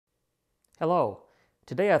Hello.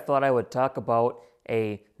 Today I thought I would talk about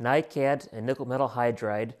a NiCad and nickel metal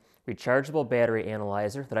hydride rechargeable battery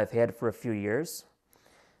analyzer that I've had for a few years.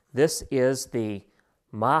 This is the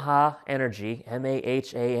Maha Energy,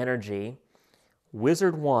 M-A-H-A Energy,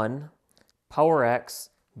 Wizard 1 Powerex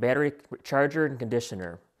battery charger and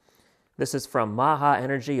conditioner. This is from Maha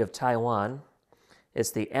Energy of Taiwan. It's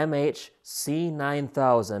the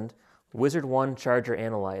MH-C9000 Wizard 1 charger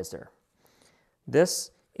analyzer. This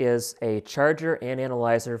is a charger and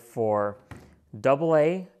analyzer for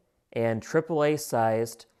AA and AAA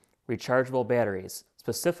sized rechargeable batteries,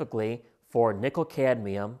 specifically for nickel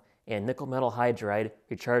cadmium and nickel metal hydride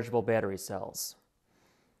rechargeable battery cells.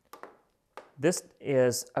 This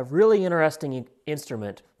is a really interesting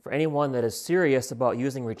instrument for anyone that is serious about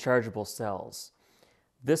using rechargeable cells.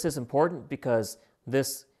 This is important because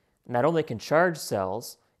this not only can charge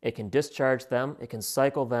cells, it can discharge them, it can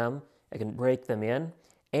cycle them, it can break them in,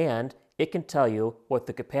 and it can tell you what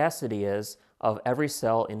the capacity is of every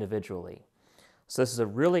cell individually. So this is a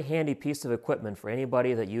really handy piece of equipment for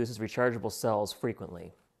anybody that uses rechargeable cells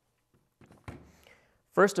frequently.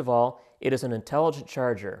 First of all, it is an intelligent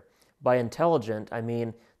charger. By intelligent, I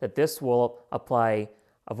mean that this will apply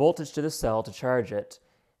a voltage to the cell to charge it.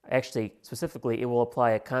 Actually, specifically, it will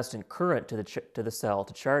apply a constant current to the cell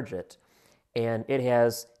to charge it. And it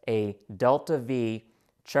has a delta V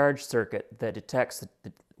charge circuit that detects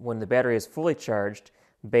when the battery is fully charged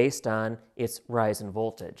based on its rise in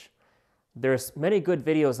voltage. There's many good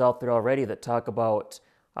videos out there already that talk about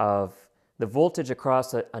the voltage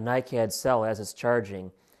across a NiCad cell as it's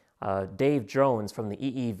charging. Dave Jones from the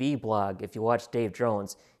EEV blog, if you watch Dave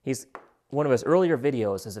Jones, one of his earlier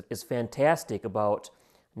videos is fantastic about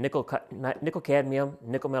nickel cadmium,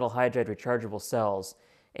 nickel metal hydride rechargeable cells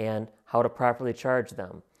and how to properly charge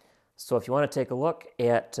them. So if you want to take a look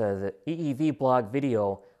at the EEV blog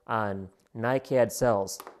video on NiCad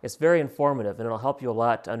cells, it's very informative and it'll help you a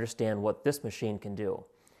lot to understand what this machine can do.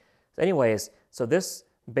 Anyways, so this,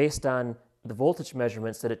 based on the voltage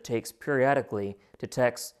measurements that it takes periodically,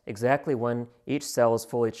 detects exactly when each cell is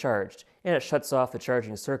fully charged, and it shuts off the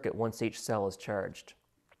charging circuit once each cell is charged.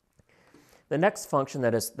 The next function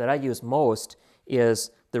that I use most is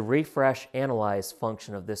the refresh analyze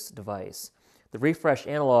function of this device. The refresh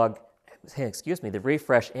analyze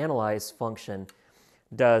function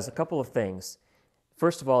does a couple of things.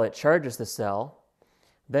 First of all, it charges the cell,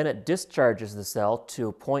 then it discharges the cell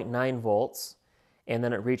to 0.9 volts, and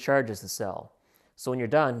then it recharges the cell. So when you're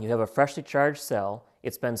done, you have a freshly charged cell,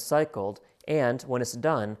 it's been cycled, and when it's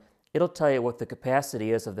done, it'll tell you what the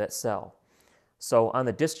capacity is of that cell. So on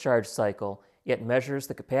the discharge cycle, it measures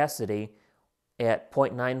the capacity at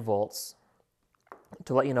 0.9 volts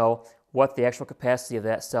to let you know what the actual capacity of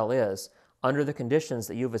that cell is under the conditions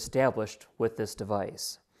that you've established with this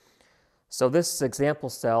device. So this example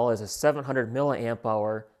cell is a 700 milliamp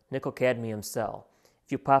hour nickel cadmium cell.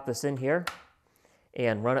 If you pop this in here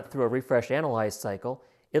and run it through a refresh analyze cycle,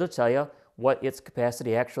 it'll tell you what its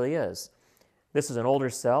capacity actually is. This is an older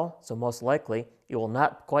cell, so most likely it will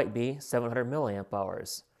not quite be 700 milliamp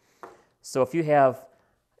hours. So if you have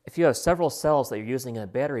several cells that you're using in a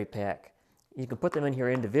battery pack, you can put them in here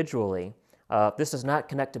individually. This does not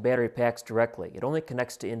connect to battery packs directly. It only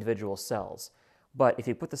connects to individual cells. But if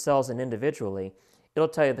you put the cells in individually, it'll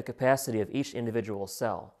tell you the capacity of each individual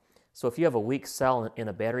cell. So if you have a weak cell in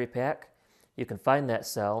a battery pack, you can find that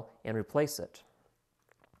cell and replace it.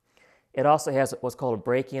 It also has what's called a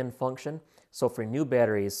break-in function. So for new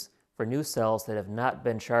batteries, for new cells that have not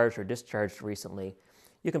been charged or discharged recently,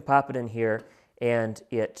 you can pop it in here and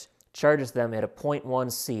it charges them at a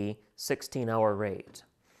 0.1 C 16-hour rate.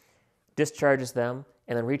 Discharges them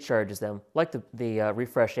and then recharges them like the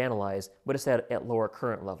refresh analyze, but it's at lower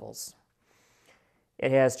current levels. It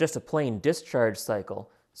has just a plain discharge cycle,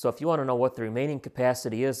 so if you want to know what the remaining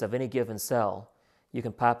capacity is of any given cell, you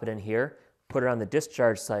can pop it in here, put it on the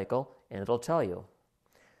discharge cycle, and it'll tell you.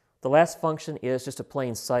 The last function is just a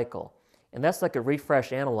plain cycle, and that's like a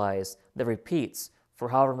refresh analyze that repeats for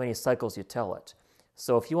however many cycles you tell it.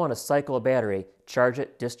 So if you want to cycle a battery, charge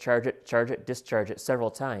it, discharge it, discharge it several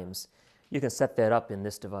times, you can set that up in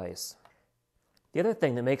this device. The other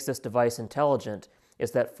thing that makes this device intelligent is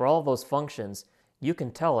that for all of those functions, you can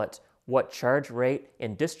tell it what charge rate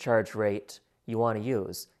and discharge rate you want to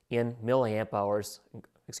use in milliamps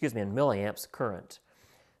current.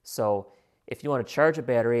 So if you want to charge a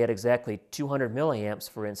battery at exactly 200 milliamps,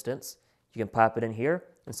 for instance, you can pop it in here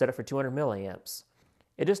and set it for 200 milliamps.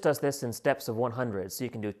 It just does this in steps of 100, so you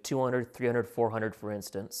can do 200, 300, 400, for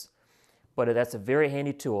instance. But that's a very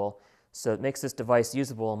handy tool, so it makes this device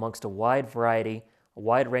usable amongst a wide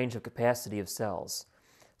range of capacity of cells.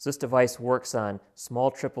 So this device works on small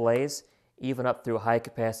AAAs, even up through high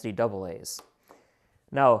capacity AAs.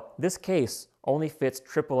 Now, this case only fits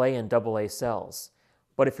AAA and AA cells.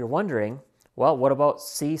 But if you're wondering, well, what about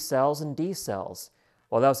C cells and D cells?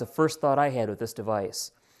 Well, that was the first thought I had with this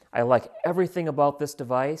device. I like everything about this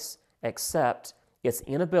device except its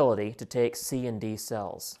inability to take C and D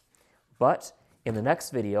cells. But in the next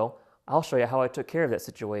video, I'll show you how I took care of that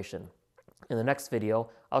situation. In the next video,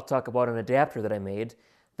 I'll talk about an adapter that I made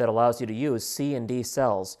that allows you to use C and D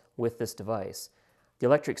cells with this device. The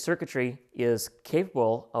electric circuitry is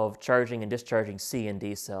capable of charging and discharging C and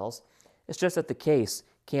D cells. It's just that the case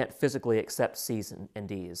can't physically accept C's and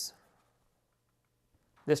D's.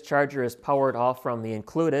 This charger is powered off from the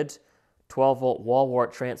included 12-volt wall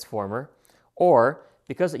wart transformer, or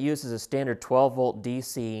because it uses a standard 12-volt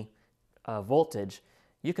DC voltage,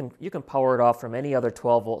 you can power it off from any other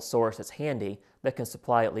 12-volt source that's handy that can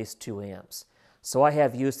supply at least 2 amps. So I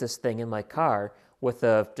have used this thing in my car with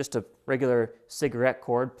just a regular cigarette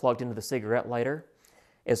cord plugged into the cigarette lighter.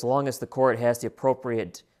 As long as the cord has the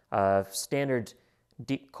appropriate standard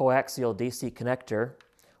coaxial DC connector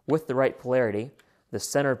with the right polarity, the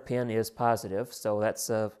center pin is positive, so that's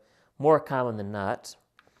more common than not.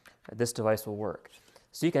 This device will work.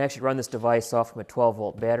 So you can actually run this device off from a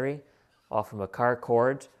 12-volt battery, off from a car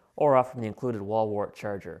cord, or off from the included wall wart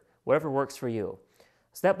charger, whatever works for you.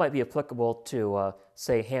 So that might be applicable to,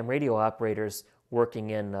 say, ham radio operators working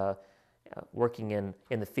in the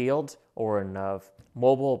field or in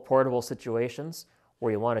mobile, portable situations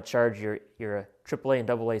where you want to charge your AAA and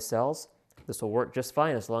AA cells. This will work just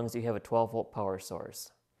fine as long as you have a 12-volt power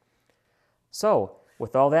source. So,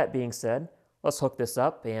 with all that being said, let's hook this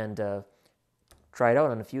up and try it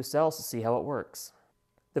out on a few cells to see how it works.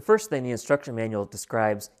 The first thing the instruction manual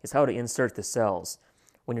describes is how to insert the cells.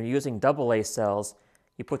 When you're using AA cells,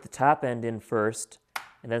 you put the top end in first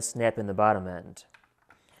and then snap in the bottom end.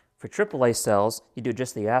 For AAA cells, you do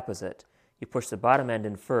just the opposite. You push the bottom end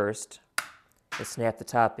in first and snap the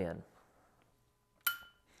top in.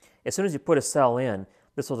 As soon as you put a cell in,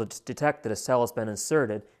 this will detect that a cell has been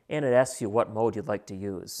inserted and it asks you what mode you'd like to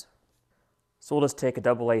use. So we'll just take a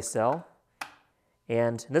AA cell,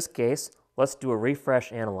 and in this case, let's do a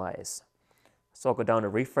refresh analyze. So I'll go down to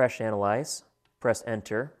refresh analyze, press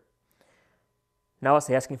enter. Now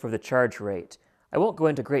it's asking for the charge rate. I won't go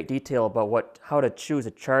into great detail about how to choose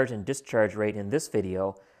a charge and discharge rate in this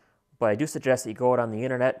video, but I do suggest that you go out on the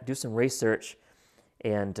internet, do some research,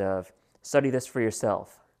 and study this for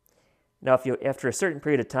yourself. Now, after a certain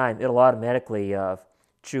period of time, it'll automatically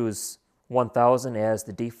choose 1000 as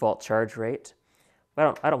the default charge rate.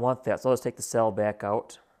 But I don't want that, so I'll just take the cell back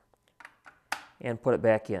out and put it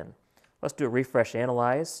back in. Let's do a refresh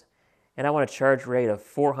analyze, and I want a charge rate of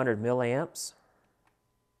 400 milliamps.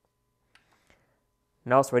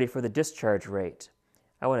 Now it's ready for the discharge rate.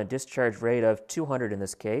 I want a discharge rate of 200 in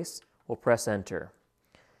this case. We'll press enter.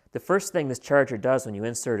 The first thing this charger does when you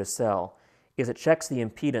insert a cell is it checks the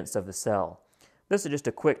impedance of the cell. This is just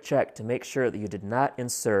a quick check to make sure that you did not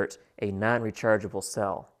insert a non-rechargeable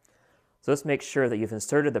cell. So this makes sure that you've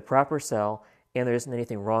inserted the proper cell and there isn't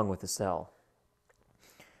anything wrong with the cell.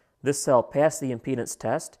 This cell passed the impedance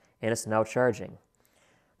test and it's now charging.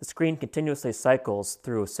 The screen continuously cycles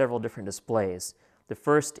through several different displays. The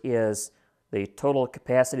first is the total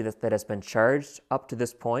capacity that has been charged up to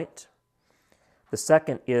this point. The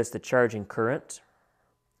second is the charging current,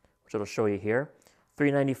 which it'll show you here,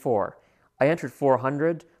 394. I entered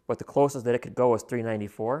 400, but the closest that it could go was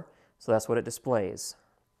 394, so that's what it displays.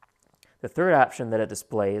 The third option that it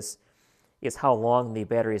displays is how long the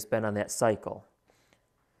battery has been on that cycle.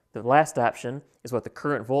 The last option is what the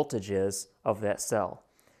current voltage is of that cell.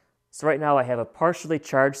 So right now I have a partially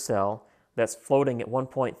charged cell that's floating at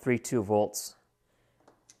 1.32 volts.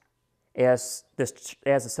 As the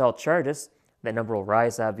cell charges, that number will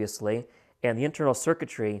rise obviously, and the internal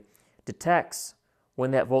circuitry detects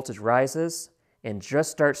when that voltage rises and just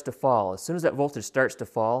starts to fall. As soon as that voltage starts to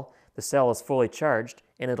fall, the cell is fully charged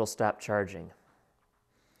and it'll stop charging.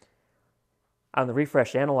 On the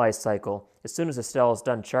refresh analyze cycle, as soon as the cell is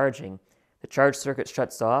done charging, the charge circuit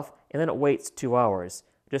shuts off and then it waits 2 hours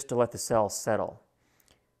just to let the cell settle.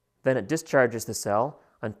 Then it discharges the cell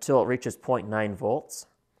until it reaches 0.9 volts,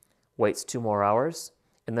 waits 2 more hours,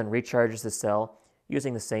 and then recharges the cell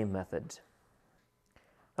using the same method.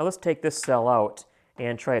 Now let's take this cell out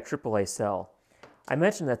and try a AAA cell. I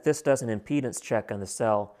mentioned that this does an impedance check on the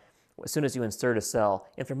cell as soon as you insert a cell,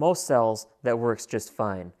 and for most cells that works just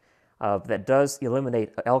fine. That does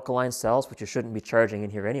eliminate alkaline cells, which you shouldn't be charging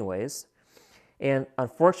in here anyways. And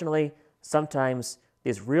unfortunately, sometimes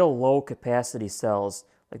these real low capacity cells,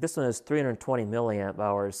 Like this one is 320 milliamp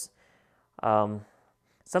hours.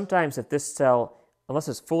 Sometimes if this cell, unless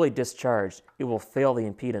it's fully discharged, it will fail the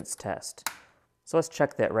impedance test. So let's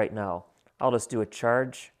check that right now. I'll just do a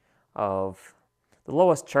charge of, the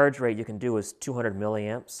lowest charge rate you can do is 200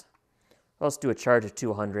 milliamps. Let's do a charge of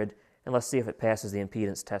 200 and let's see if it passes the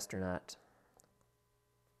impedance test or not.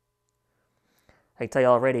 I can tell you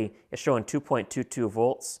already, it's showing 2.22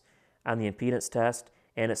 volts on the impedance test,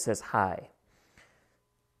 and it says high.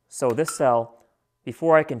 So this cell,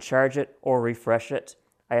 before I can charge it or refresh it,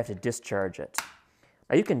 I have to discharge it.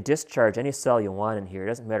 Now you can discharge any cell you want in here, it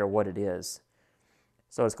doesn't matter what it is.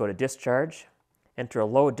 So let's go to discharge, enter a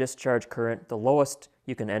low discharge current. The lowest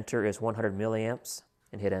you can enter is 100 milliamps,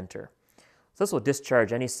 and hit enter. So this will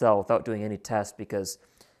discharge any cell without doing any test, because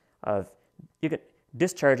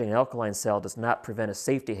discharging an alkaline cell does not prevent a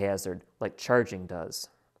safety hazard like charging does.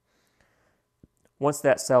 Once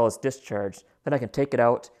that cell is discharged, then I can take it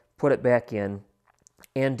out, put it back in,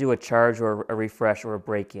 and do a charge or a refresh or a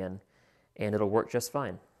break-in, and it'll work just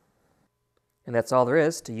fine. And that's all there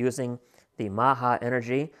is to using the Maha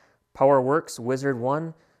Energy Powerex Wizard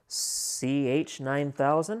 1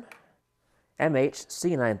 CH9000,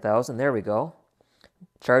 MH-C9000, there we go,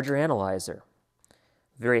 charger analyzer.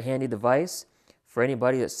 Very handy device for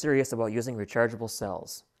anybody that's serious about using rechargeable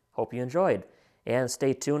cells. Hope you enjoyed, and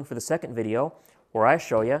stay tuned for the second video where I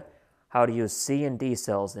show you how to use C and D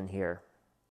cells in here.